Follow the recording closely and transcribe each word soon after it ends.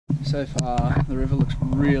So far the river looks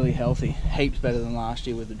really healthy, heaps better than last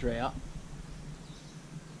year with the drought.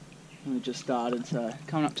 And we just started, so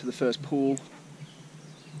coming up to the first pool.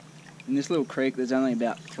 In this little creek there's only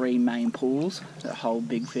about 3 main pools that hold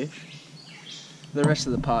big fish. The rest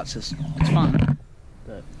of the parts it's fun,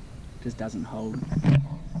 but just doesn't hold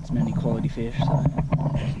as many quality fish, so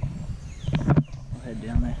I'll head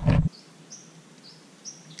down there.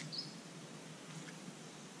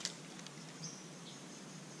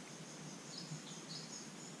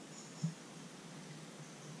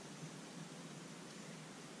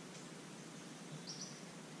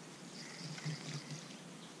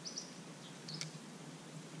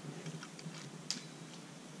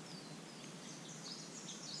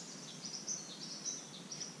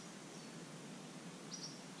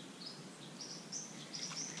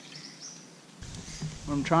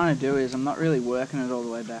 What I'm trying to do is I'm not really working it all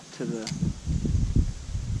the way back to the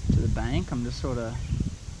bank. I'm just sort of,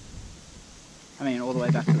 all the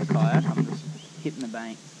way back to the kayak. I'm just hitting the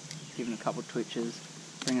bank, giving a couple twitches,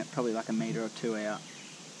 bring it probably like a metre or 2 out.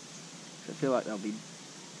 So I feel like they'll be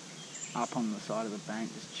up on the side of the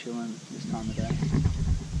bank just chilling this time of day.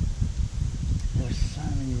 There's so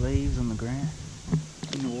many leaves on the ground,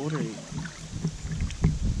 in the water even.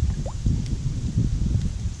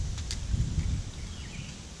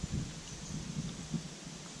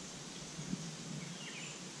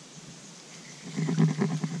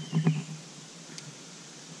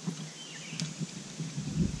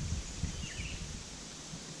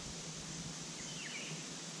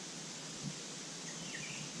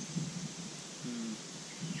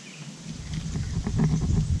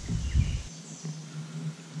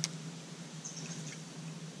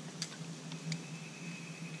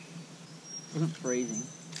 It wasn't freezing.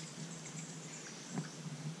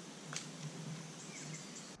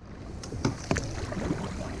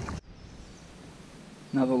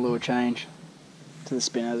 Another lure change to the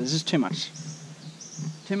spinner. There's just too much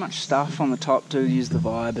stuff on the top to use the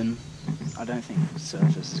vibe, and I don't think the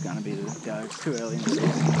surface is going to be the go. It's too early in the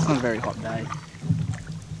season. It's not a very hot day.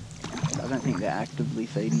 I don't think they're actively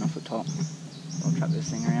feeding off the top. I'll trap this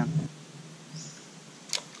thing around.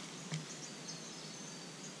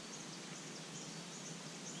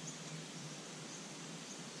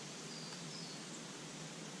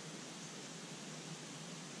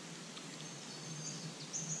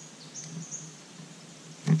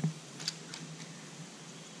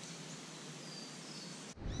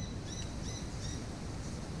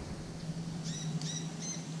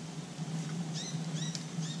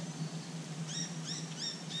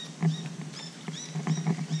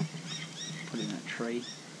 Put in a tree.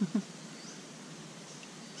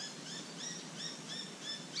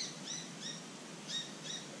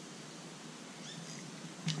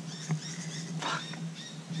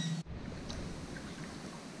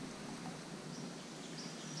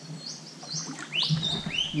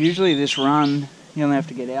 Usually this run you only have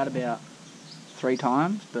to get out about 3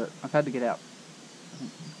 times, but I've had to get out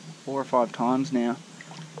 4 or 5 times now.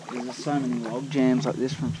 There's so many log jams like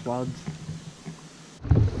this from floods.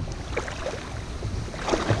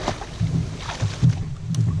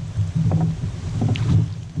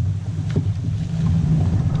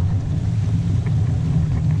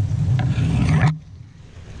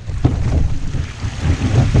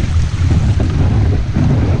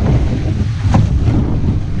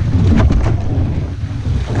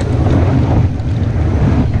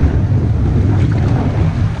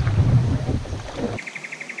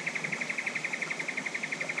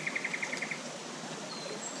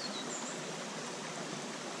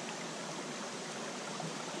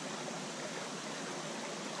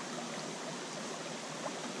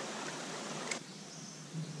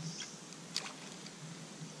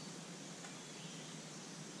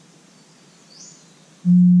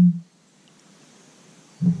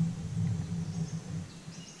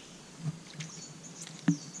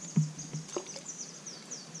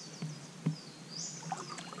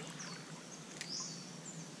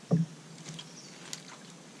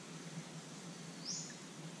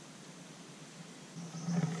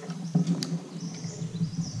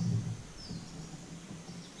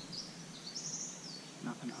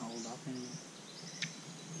 Nothing to hold up anymore.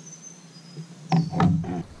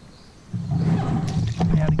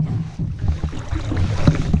 Out again.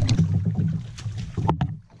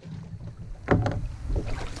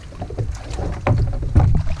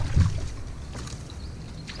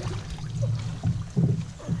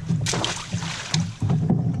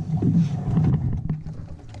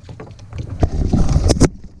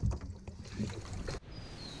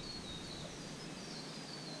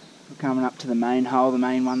 We're coming up to the main hole, the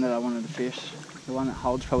main one that I wanted to fish. The one that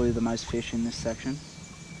holds probably the most fish in this section.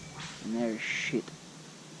 And there is shit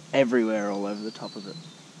everywhere all over the top of it.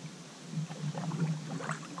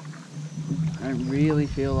 I don't really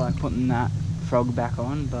feel like putting that frog back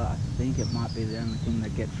on, but I think it might be the only thing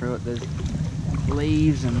that get through it. There's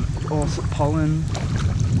leaves and also pollen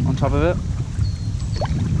on top of it.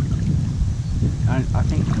 I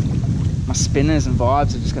think my spinners and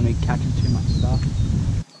vibes are just going to be catching too much stuff.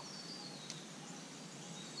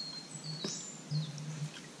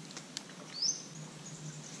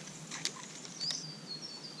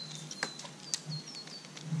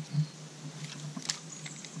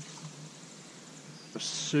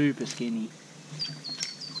 Super skinny.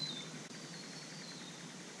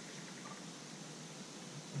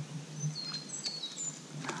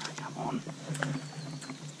 Come on.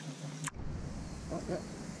 Oh, yeah.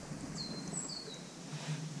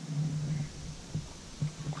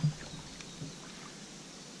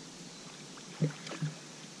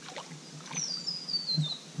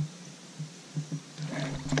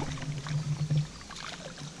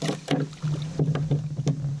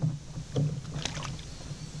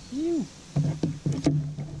 Ew.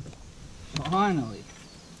 Finally.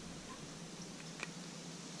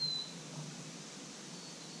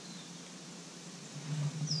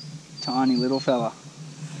 Tiny little fella.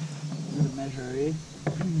 Bit of measure here.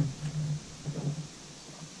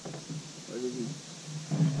 What is he?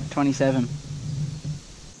 27.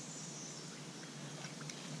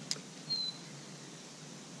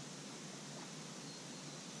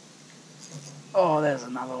 Oh, there's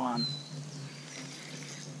another one.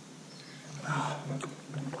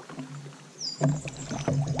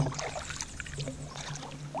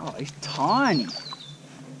 Oh, he's tiny.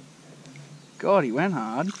 God, he went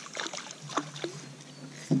hard.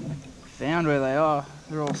 Found where they are.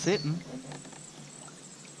 They're all sitting.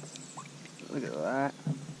 Look at that.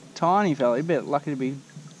 Tiny fella. He'd be lucky to be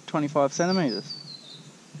 25 centimetres.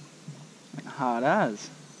 Hard as.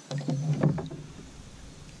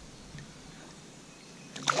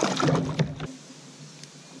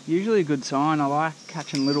 Usually a good sign. I like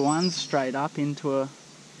catching little ones straight up into the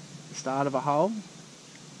start of a hole.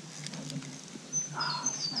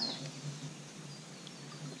 Ah, snag.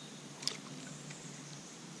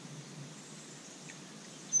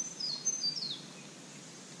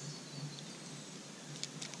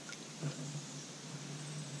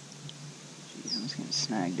 Jeez, I'm just getting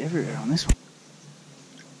snagged everywhere on this one.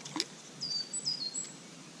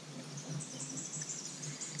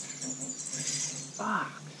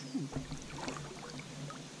 Fuck.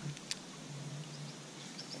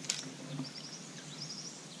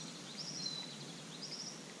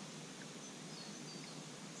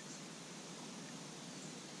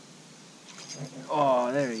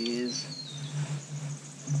 Oh, there he is.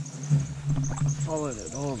 Followed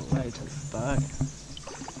it all the way to the boat.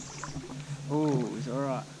 Oh, he's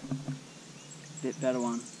alright. Bit better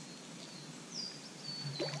one.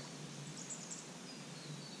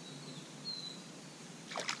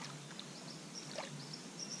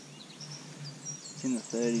 It's in the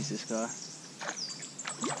 30s, this guy.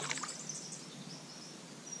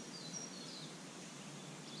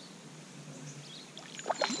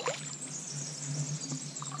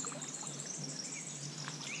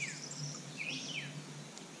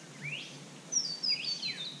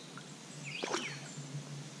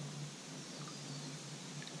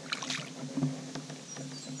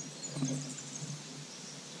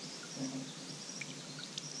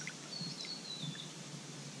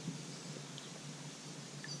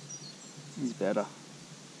 He's better.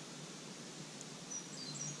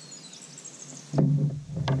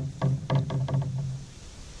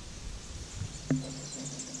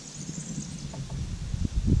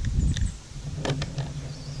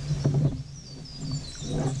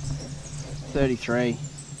 $33.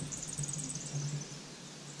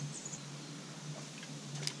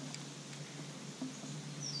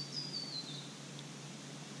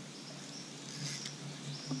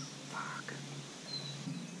 Fuck.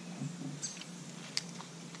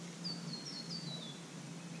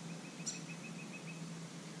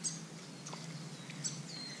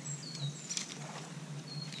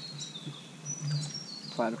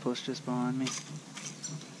 Platypus just behind me.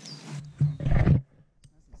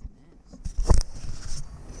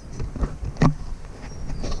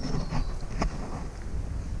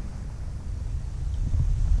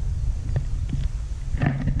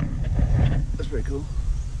 That's pretty cool.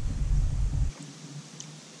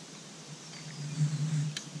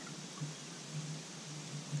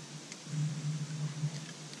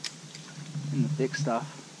 In the thick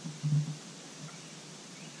stuff.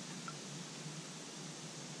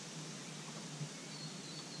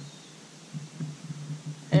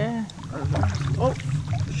 Yeah. Oh,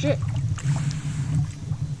 shit.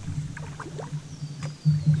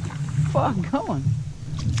 Fuck, going.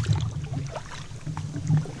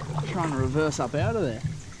 Trying to reverse up out of there.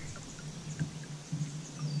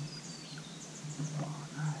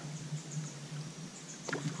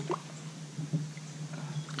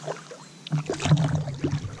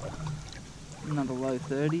 Another low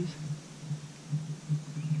 30s.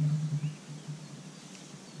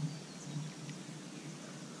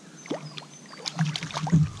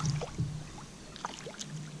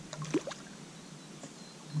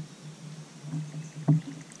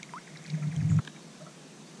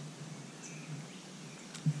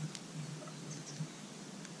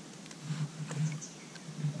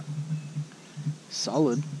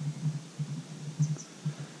 Solid.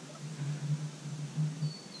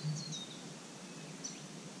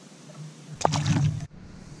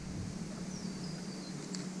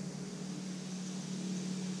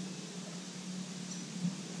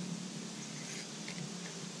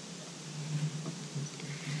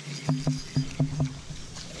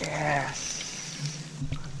 Yes.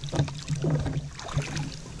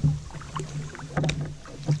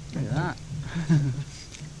 Look at that.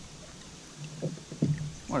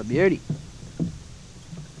 What a beauty. Look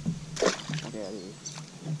out here.